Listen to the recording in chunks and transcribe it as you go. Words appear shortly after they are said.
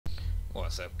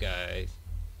What's up, guys?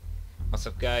 What's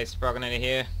up, guys? SprogPlays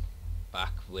here,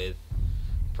 back with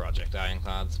Project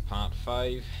Ironclads Part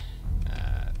 5.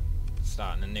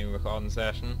 Starting a new recording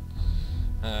session.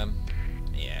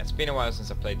 Yeah, it's been a while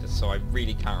since I played this, so I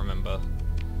really can't remember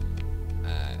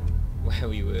where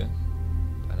we were.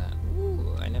 But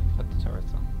ooh, I never put the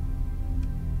turrets on.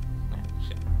 Oh,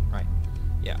 shit. Right.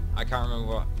 Yeah, I can't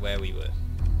remember where we were.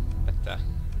 But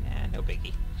no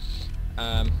biggie.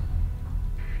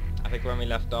 I think when we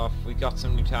left off, we got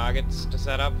some new targets to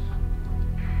set up.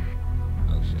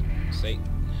 Oh shit! See.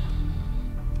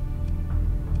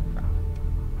 Crap.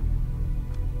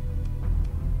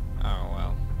 Oh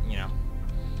well, you know,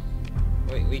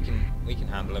 we can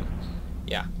handle them.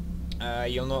 Yeah.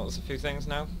 You'll notice a few things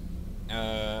now.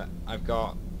 I've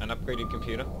got an upgraded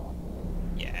computer.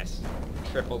 Yes.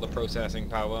 Triple the processing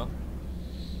power.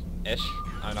 Ish.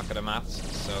 I'm not good at maths,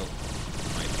 so.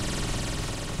 Right.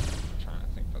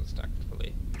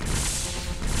 Tactfully.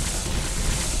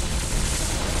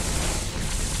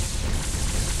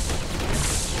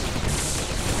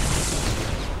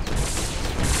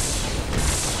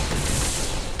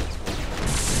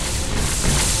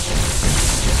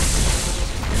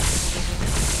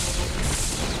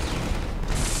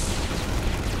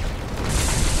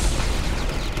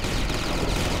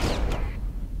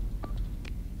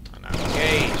 And now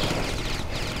engage.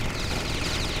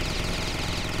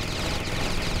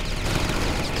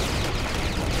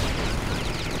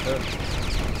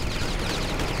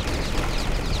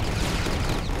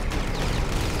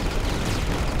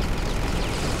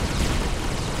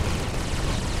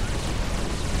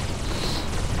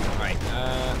 Right,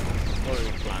 what are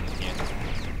we planning here?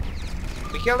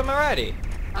 We killed him already?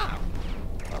 Oh.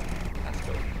 Well, that's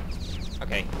cool.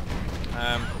 Okay.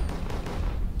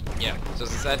 Yeah, so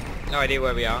as I said, no idea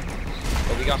where we are.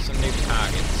 But we got some new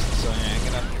targets. So yeah,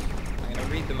 I'm gonna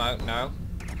read them out now.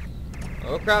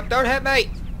 Oh crap, don't hit me!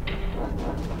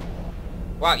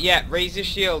 Well, yeah, raise your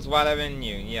shields while I'm in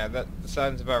you. Yeah, that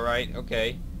sounds about right.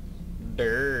 Okay.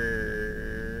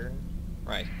 Durr.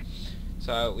 Right.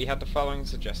 So, we had the following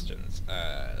suggestions.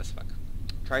 Let's look.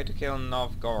 Try to kill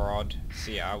Novgorod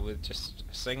Sia with just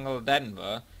a single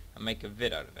Denver and make a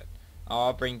vid out of it.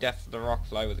 Or bring death to the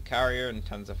Rockfly with a carrier and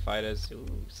tons of fighters.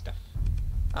 Ooh, stuff.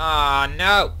 Ah,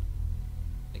 no!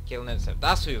 The killing itself.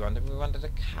 That's what we wanted. We wanted a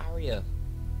carrier.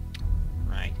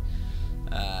 Right.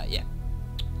 Yeah.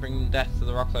 Bring death to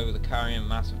the Rockfly with a carrier and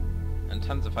massive and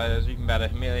tons of fighters. Even better,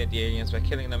 humiliate the aliens by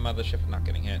killing their mothership and not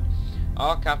getting hit.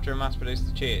 Or capture and mass-produce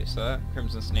the Chaser,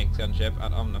 Crimson Snake's gunship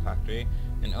at Omnifactory,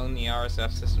 and own the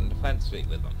RSF system defense fleet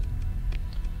with them.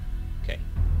 Okay.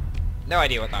 No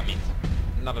idea what that means.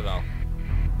 Not at all.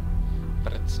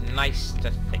 But it's nice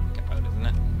to think about, isn't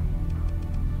it?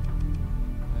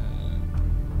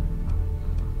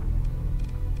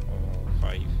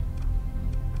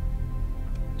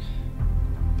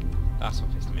 That's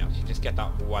what pissed me off. You just get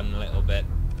that one little bit.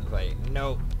 It's like,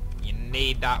 no, you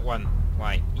need that one.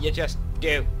 Why? You just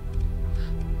do.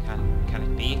 Can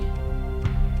it be?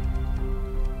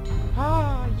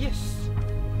 Ah, yes.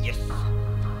 Yes.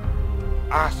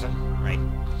 Awesome. Right.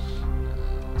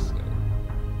 Let's go.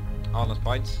 All those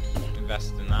points.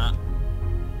 Invest in that.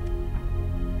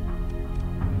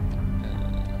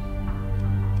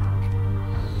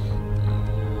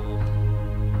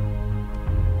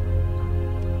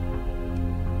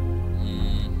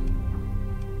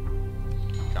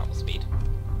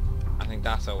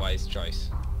 That's a wise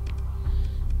choice.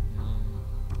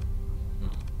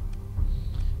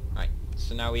 Right,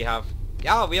 so now we have...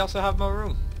 Yeah, we also have more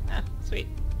room. Yeah, sweet.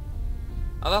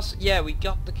 Oh, that's... Yeah, we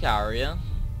got the carrier.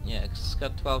 Yeah, 'cause it's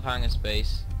got 12 hangar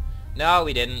space. No,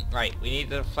 we didn't. Right, we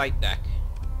needed a flight deck.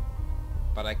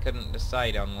 But I couldn't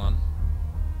decide on one.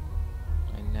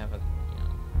 I never,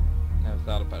 never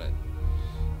thought about it.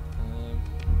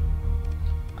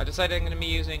 I decided I'm going to be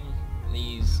using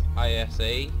these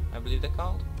ISA, I believe they're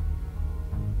called.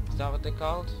 Is that what they're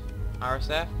called?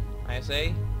 RSF?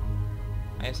 ISA?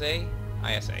 ISA?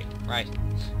 ISA. Right.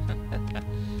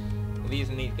 We're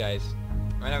using these guys.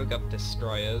 Right now we've got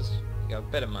destroyers. We got a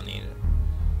bit of money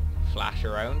to flash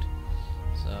around.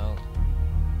 So,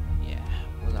 yeah,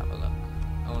 we'll have a look.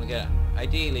 I want to get...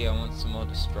 Ideally, I want some more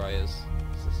destroyers.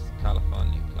 This is the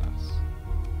California class.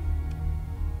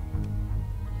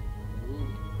 Ooh.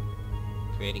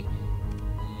 Pretty.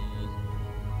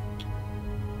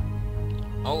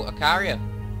 Oh, a carrier.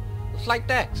 With flight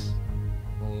decks.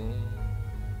 Ooh.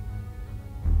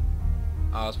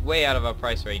 Oh, it's way out of our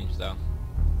price range though.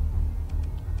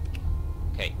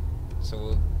 Okay,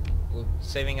 so we're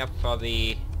saving up for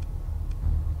the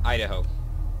Idaho.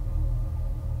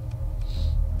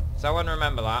 Someone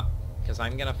remember that, because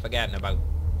I'm gonna forget in about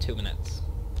 2 minutes.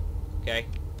 Okay?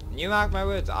 And you mark my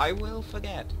words, I will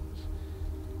forget.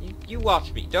 You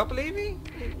watch me. Don't believe me?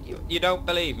 You don't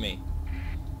believe me.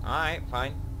 Alright,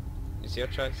 fine. It's your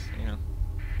choice, you know.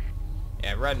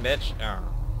 Yeah, run, bitch. Oh.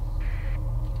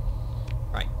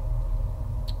 Right.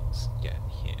 Let's get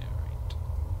here, right.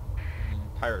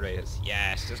 Pirate raiders.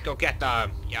 Yes, let's go get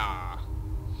them. Yeah.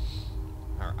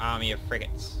 Our army of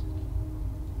frigates.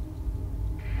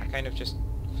 I kind of just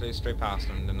flew straight past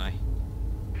them, didn't I?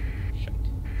 Shite.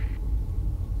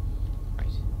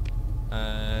 Right.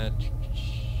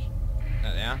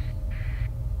 There they are.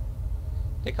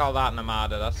 They call that an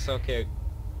armada. That's so cute.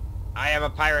 I am a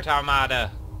pirate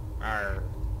armada. Arr.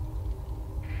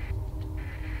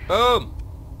 Boom!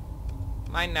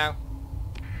 Mine now.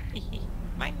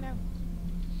 Mine now.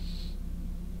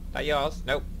 That yours?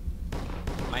 Nope.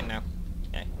 Mine now.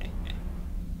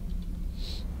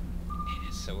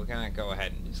 So we're gonna go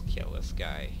ahead and just kill this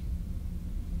guy.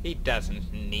 He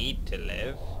doesn't need to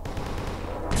live.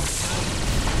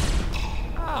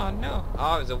 Oh no.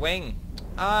 Oh, it was a wing.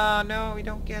 Oh no, we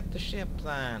don't get the ship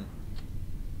then.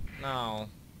 No.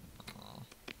 Oh.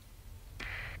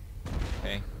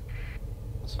 Okay.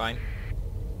 That's fine.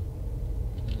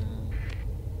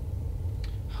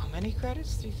 How many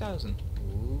credits? 3,000.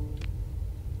 Ooh.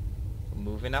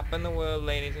 Moving up in the world,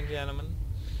 ladies and gentlemen.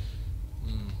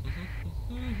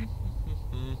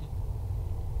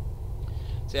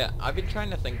 So yeah, I've been trying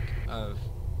to think of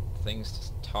things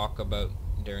to talk about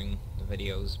during the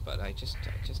videos, but I just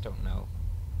don't know.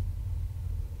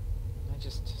 I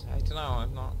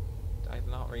don't know. I'm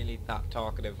not really that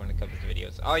talkative when it comes to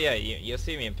videos. Oh yeah, you'll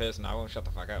see me in person. I won't shut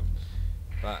the fuck up.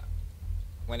 But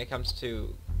when it comes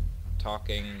to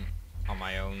talking on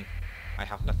my own, I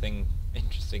have nothing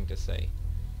interesting to say.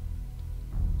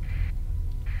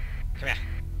 Come here.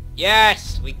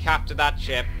 Yes! We captured that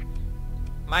ship.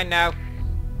 Mine now.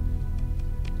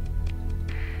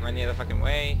 Run the other fucking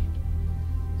way.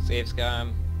 Save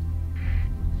scum.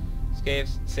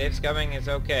 Save scumming is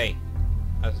okay.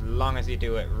 As long as you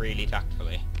do it really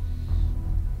tactfully.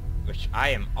 Which I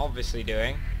am obviously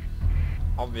doing.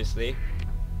 Obviously.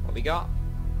 What we got?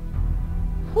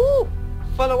 Whoo!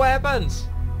 Full of weapons!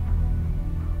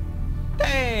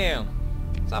 Damn!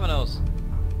 Summonals.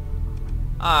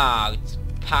 Ah, it's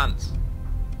pants.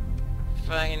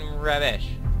 Fucking rubbish.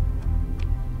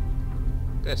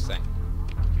 This thing.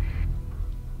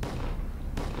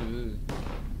 Ooh.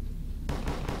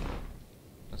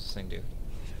 What's this thing do?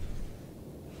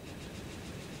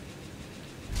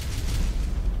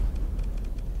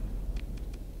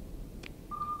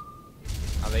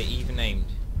 Are they even aimed?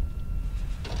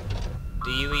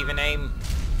 Do you even aim?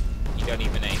 You don't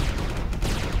even aim.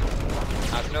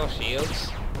 Has no shields.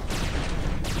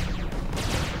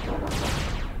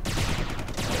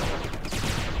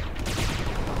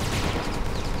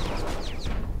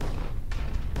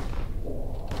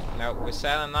 No, we're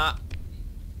selling that.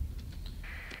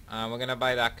 We're gonna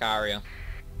buy that carrier.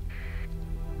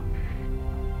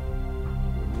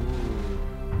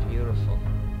 Ooh, beautiful.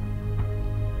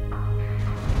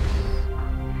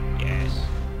 Yes.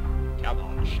 Come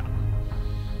on, son.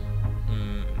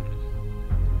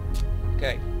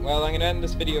 Okay, well I'm gonna end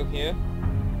this video here.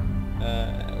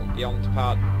 We'll be on to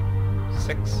part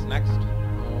 6 next.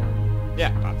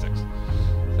 Yeah, part 6.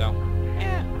 So,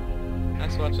 yeah.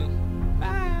 Thanks for watching.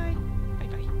 Bye.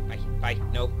 Bye.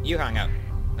 No, you hang out.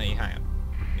 No, you hang out.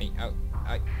 Me out.